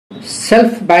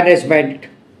Self-management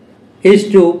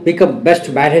is to become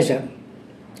best manager,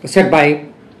 said by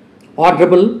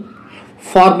Honorable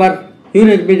former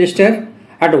Union Minister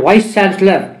and Vice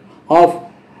Chancellor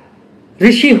of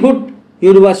Rishihood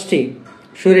University,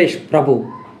 Suresh Prabhu.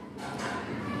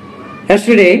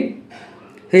 Yesterday,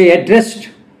 he addressed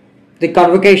the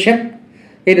convocation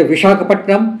in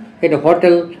Visakhapatnam in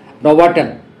Hotel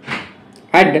Novatel,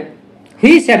 and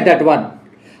he said that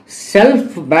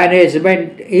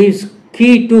self-management is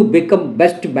key to become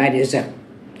best manager.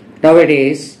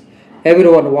 Nowadays,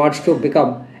 everyone wants to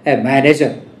become a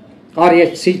manager or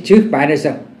a chief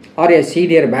manager or a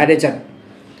senior manager,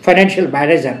 financial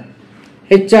manager,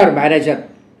 HR manager.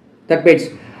 That means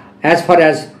as far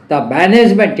as the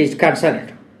management is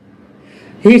concerned.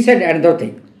 He said another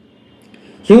thing.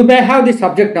 You may have the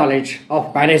subject knowledge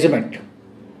of management.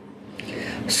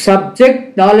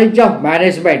 Subject knowledge of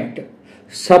management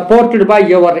supported by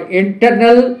your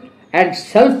internal and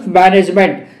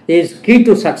self-management is key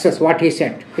to success, what he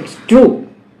said. It's true.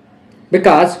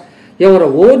 Because your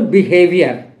own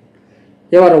behavior,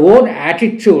 your own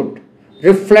attitude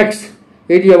reflects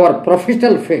in your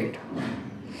professional field.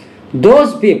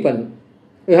 Those people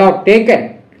who have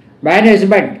taken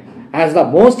management as the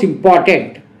most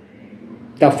important,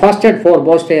 the first and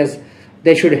foremost is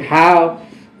they should have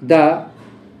the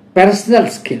personal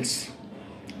skills.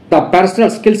 The personal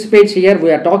skills page here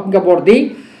we are talking about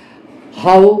the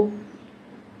how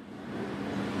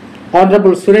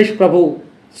Honorable Suresh Prabhu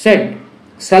said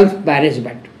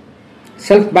self-management.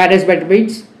 Self-management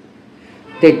means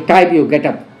the time you get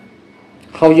up,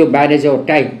 how you manage your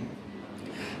time,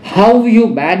 how you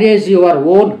manage your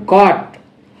own cot,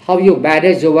 how you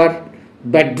manage your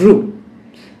bedroom,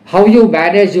 how you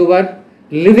manage your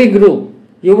living room,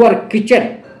 your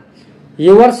kitchen,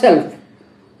 yourself,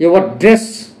 your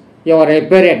dress, your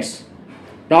appearance,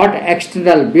 not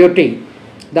external beauty.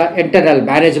 The internal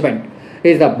management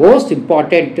is the most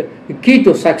important key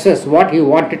to success, what he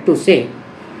wanted to say.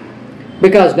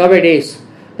 Because nowadays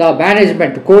the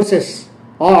management courses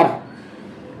are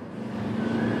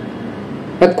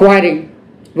acquiring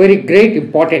very great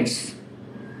importance.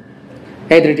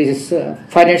 Either it is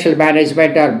financial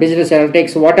management or business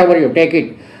analytics, whatever you take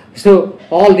it. So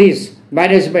all these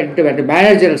management and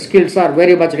managerial skills are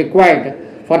very much required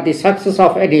for the success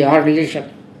of any organization.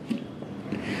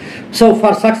 So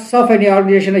for success of any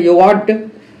organization, you want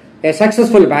a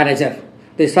successful manager.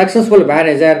 The successful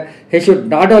manager, he should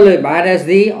not only manage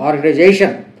the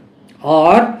organization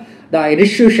or the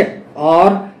institution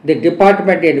or the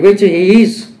department in which he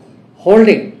is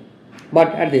holding, but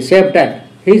at the same time,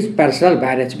 his personal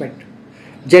management.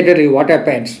 Generally what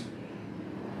happens,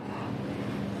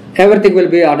 everything will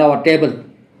be on our table,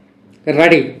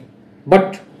 ready,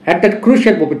 but at that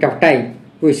crucial moment of time,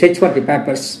 we search for the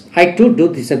papers. I too do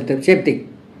the same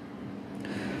thing.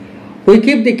 We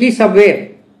keep the key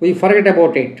somewhere, we forget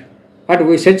about it, and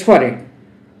we search for it.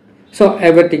 So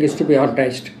everything is to be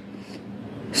organized.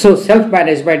 So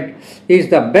self-management is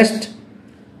the best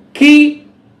key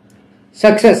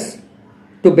success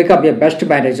to become a best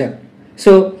manager.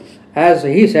 So as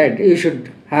he said, you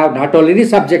should have not only the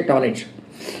subject knowledge.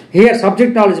 Here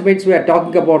subject knowledge means we are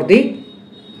talking about the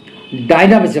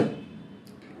dynamism,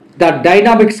 the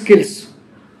dynamic skills,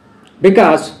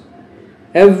 because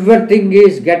everything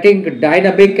is getting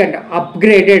dynamic and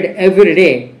upgraded every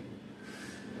day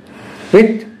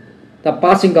with the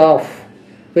passing of,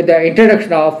 with the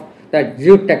introduction of the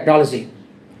new technology.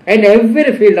 In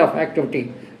every field of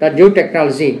activity, the new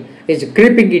technology is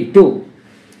creeping into,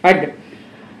 and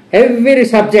every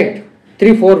subject,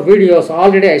 3-4 videos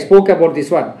already I spoke about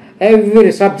this one.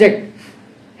 Every subject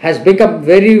has become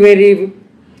very, very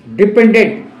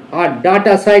dependent on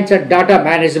data science and data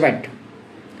management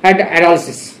and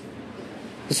analysis.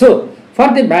 So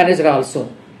for the manager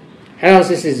also,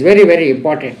 analysis is very, very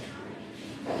important.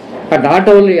 But not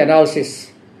only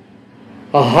analysis,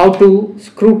 how to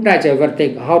scrutinize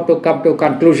everything, how to come to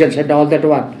conclusions and all that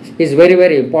one is very,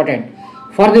 very important.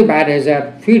 For the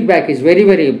manager, feedback is very,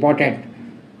 very important.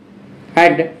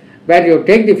 And when you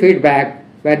take the feedback,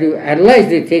 when you analyze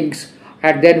the things,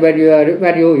 and then when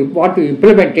you want to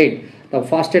implement it, the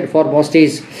first and foremost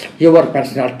is your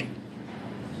personality.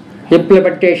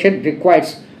 Implementation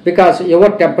requires, because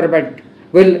your temperament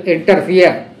will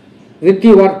interfere with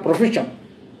your profession.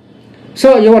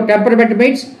 So your temperament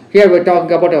means, here we are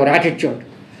talking about your attitude.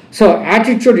 So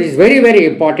attitude is very, very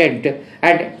important,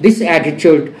 and this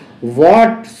attitude,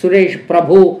 what Suresh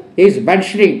Prabhu is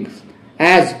mentioning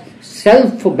as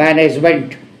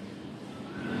self-management.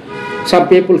 Some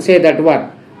people say that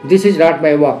one, this is not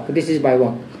my work, this is my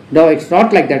work. No, it's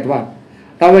not like that one.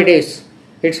 Nowadays,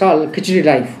 it's all khichdi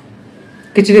life.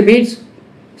 Khichdi means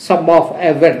sum of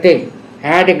everything,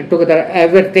 adding together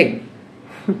everything.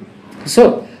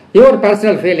 So, your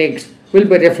personal feelings will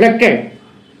be reflected.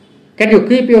 Can you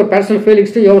keep your personal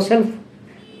feelings to yourself?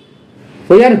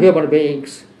 We are human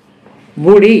beings,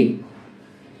 moody.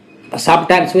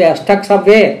 Sometimes we are stuck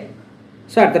somewhere.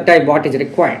 So, at the time, what is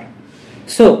required?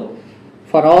 So,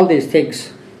 for all these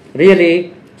things,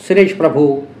 really, Suresh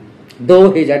Prabhu,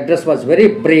 though his address was very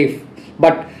brief,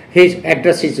 but his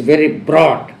address is very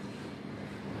broad,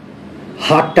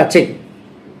 heart-touching.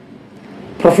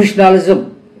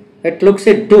 Professionalism, it looks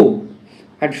into.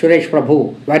 And Suresh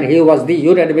Prabhu, when he was the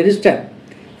union minister,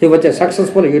 he was a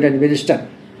successful union minister.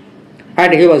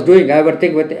 And he was doing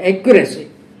everything with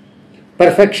accuracy,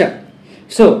 perfection.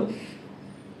 So,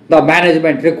 the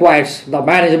management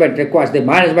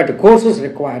courses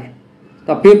require.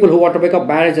 The people who want to become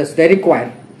managers, they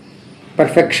require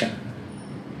perfection.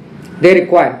 They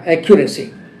require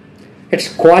accuracy. It's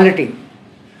quality.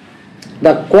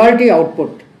 The quality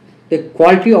output,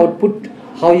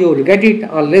 how you will get it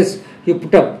unless you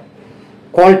put up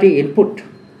quality input.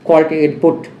 Quality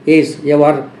input is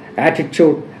your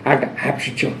attitude and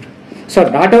aptitude. So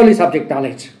not only subject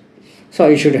knowledge. So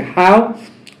you should have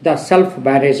the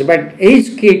self-management is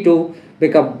key to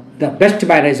become the best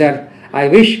manager. I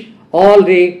wish all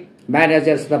the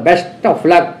managers the best of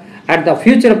luck and the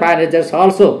future managers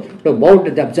also to mold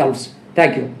themselves.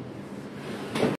 Thank you.